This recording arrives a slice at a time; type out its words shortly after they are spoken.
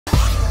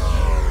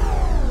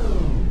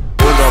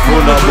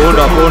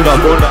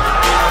Hold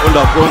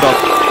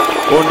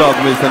up,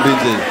 Mr.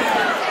 DJ.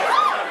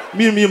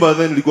 Mimi by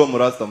then nilikuwa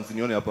mrasta,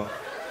 msinione hapa.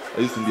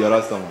 I used to be a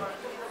Rastaman.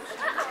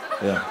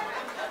 Yeah.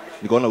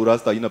 Nikaona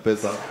urasta haina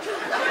pesa.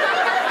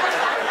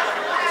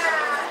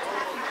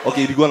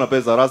 Okay, ilikuwa na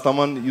pesa.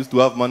 Rastaman used to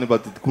have money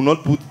but it could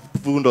not put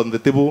food on the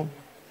table.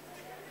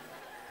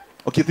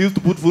 Okay, they used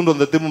to put food on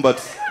the table but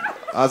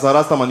as a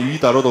Rastaman you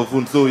eat a lot of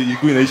food, so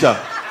ilikuwa inaisha.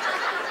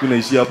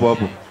 Inaishia hapo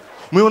hapo.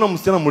 Umeona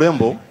msichana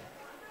mrembo?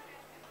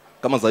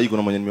 Kama zaidi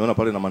kuna mwenye nimeona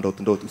pale na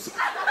mandoto.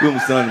 Huyo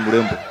msichana ni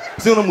mrembo.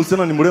 Usiona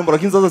msichana ni mrembo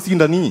lakini sasa si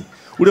ndani.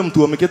 Ule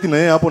mtu ameketi na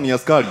yeye hapo ni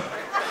askari.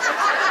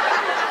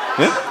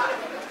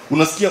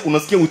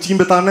 Unasikia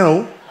uchimbe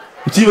taneo?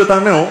 Uchimbe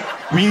taneo?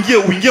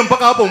 Uingie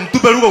mpaka hapo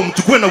mtupe lugha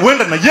umchukue na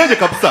uende na yeye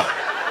kabisa.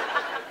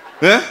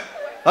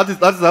 That is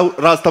how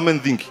Rastaman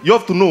think. You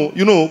have to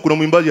know, kuna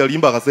mwimbaji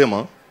alimba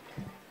akasema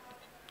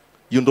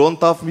you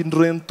don't have been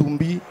trained to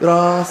be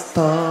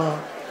Rasta.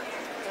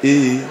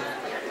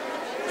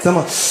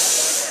 Sema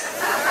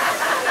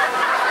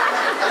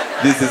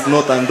this is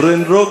not a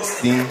rain rocks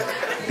thing,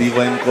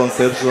 divine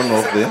conception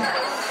of the.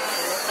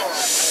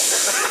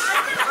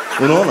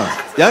 Unaona?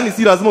 Yani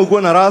si lazima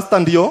ukuwe na rasta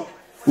ndio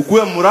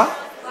ukuwe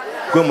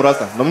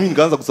mrasta. Na mimi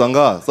nikaanza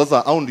kusangaa. Sasa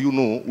how do you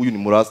know huyu ni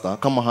mrasta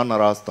kama hana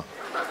rasta?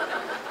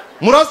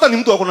 Mrasta ni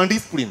mtu akona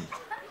discipline.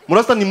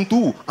 Mrasta ni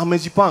mtu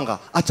amejipanga,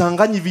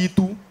 achanganyi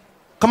vitu.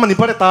 Kama ni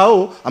pale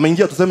tao,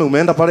 ameingia tuseme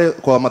umeenda pale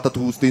kwa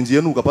matatu stage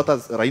yenu ukapata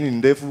laini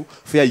ndefu,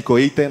 fare iko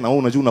 80 na wewe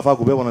unajua unafaa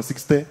kubeba na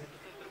 60.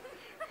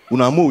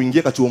 Unaamua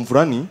uingie kachuo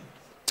mfurani,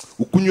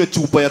 ukunywe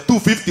chupa ya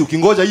 250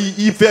 ukingoja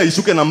hii fare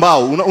ishuke na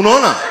mbao.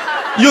 Unaona?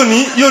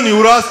 Hiyo ni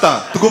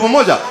urasta. Tuko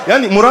pamoja?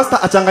 Yaani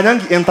murasta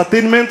achanganyangi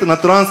entertainment na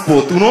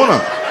transport.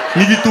 Unaona?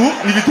 Ni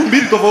vitu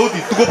mbili tofauti.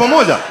 Tuko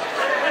pamoja?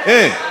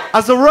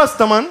 As a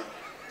Rastaman,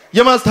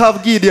 you must have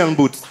Gideon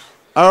boots.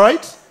 All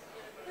right?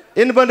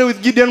 Anybody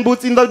with Gideon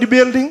boots in the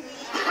building?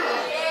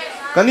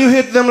 Can you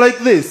hit them like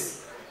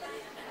this?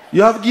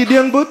 You have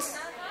Gideon boots?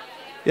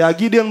 Yeah,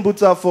 Gideon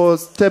boots are for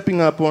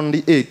stepping up on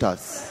the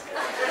haters.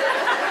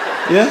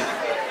 Yeah?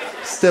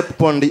 Step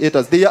upon the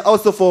haters. They are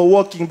also for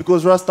walking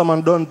because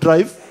Rastaman don't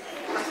drive.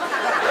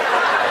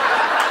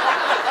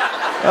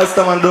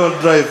 Rastaman don't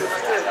drive.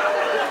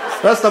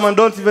 Rastaman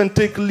don't even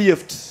take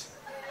lift.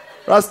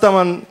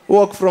 Rastaman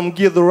walk from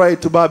Githurai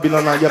to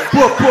Babylon and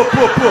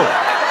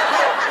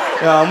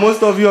yeah,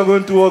 most of you are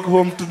going to walk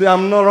home today.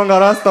 I'm no longer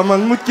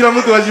Rastaman. Kila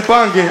mtu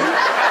ajipange.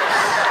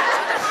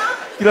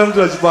 Kila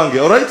mtu ajipange.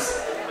 All right?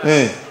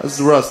 That's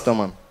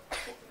Rastaman.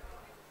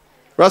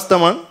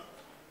 Rastaman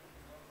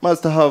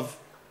must have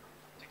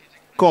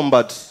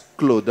combat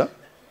clothes.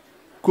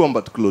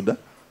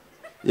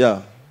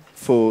 Yeah,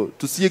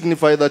 to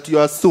signify that you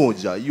are a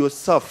soldier, you are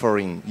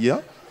suffering.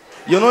 Yeah,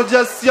 you're not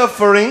just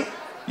suffering,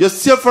 you're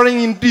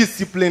suffering in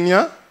discipline.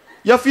 Yeah,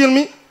 you feel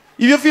me?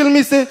 If you feel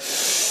me, say,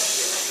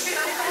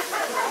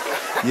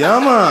 yeah,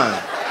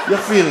 man. You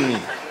feel me?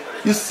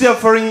 You're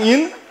suffering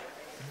in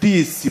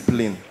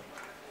discipline.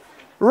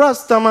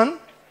 Rastaman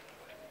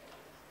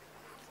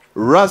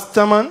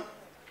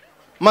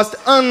must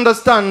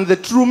understand the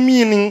true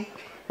meaning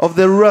of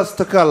the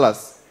Rasta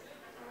colors.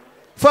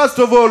 First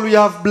of all, we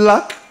have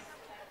black.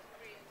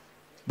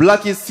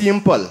 Black is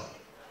simple.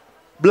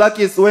 Black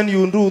is when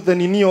you do the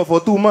ninio for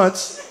too much,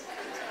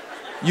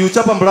 you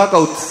chop and black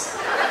out.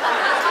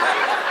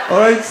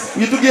 Alright?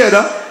 We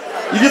together?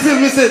 If you feel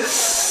me, say,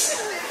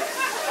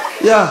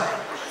 yeah.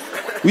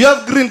 We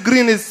have green.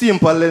 Green is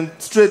simple and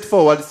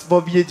straightforward. It's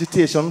for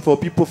vegetation, for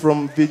people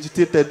from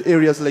vegetated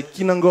areas like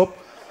Kinangop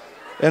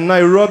and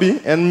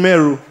Nairobi and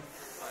Meru.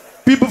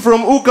 People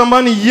from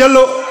Ukambani,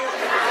 yellow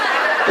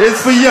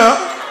is for you.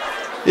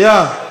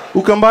 Yeah,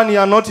 Ukambani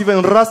are not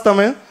even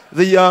Rastamen,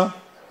 they are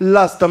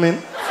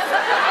Lastamen.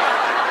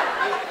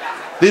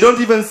 They don't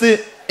even say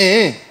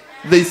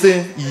they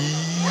say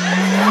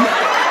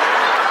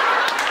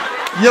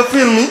you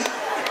feel me?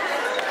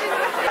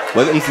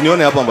 Well,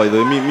 msinione hapa by the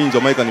way, mimi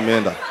Jamaica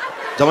nimeenda.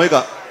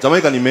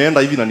 Jamaica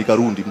nimeenda hivi na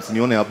nikarundi,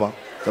 msinione hapa.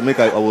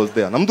 Jamaica I was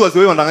there. Na mtu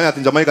asiwewe andanganya ati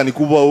Jamaica ni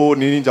kubwa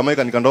nini,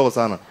 Jamaica ni kandogo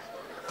sana.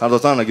 Kando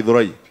sana na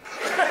Githurai.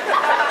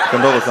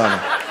 Kandogo sana.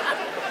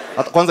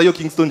 Hata kwanza hiyo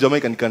Kingston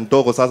Jamaica ni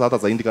kandogo sasa hata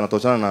zaidi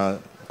kanatoshana na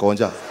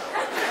Konja.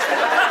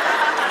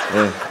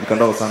 Ni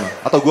kandogo sana.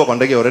 Hata ukiwa kwa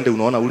ndege orende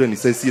unaona ule ni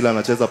Cecil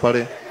anacheza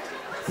pale.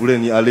 Ule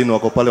ni Aleno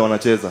wako pale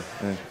wanacheza.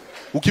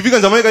 Ukifika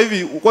Jamaica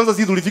hivi, kwanza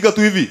sisi tulifika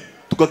tu hivi,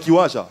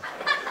 tukakiwasha.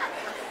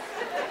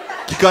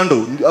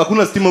 Kikando,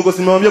 hakuna stima huko,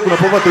 simewambia kuna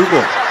poverty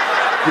huko.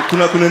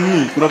 Kuna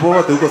nini? Kuna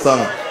poverty huko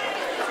sana.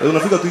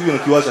 Unafika tu hivi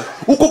unakiwasha.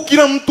 Huko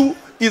kila mtu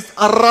is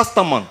a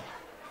Rastaman.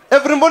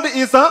 Everybody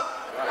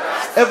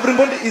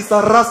is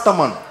a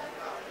Rastaman.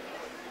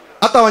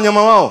 Hata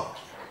wanyama wao.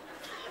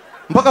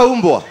 Mpaka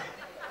umbwa.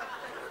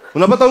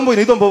 Unapata umbwa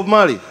inaitwa Bob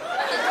Marley.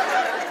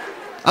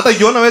 Hata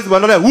ikiona wezi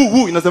bandolea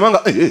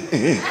inasemanga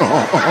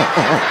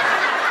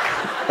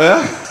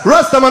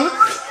Rastaman.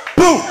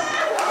 Boom.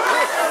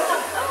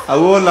 I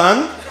will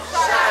land.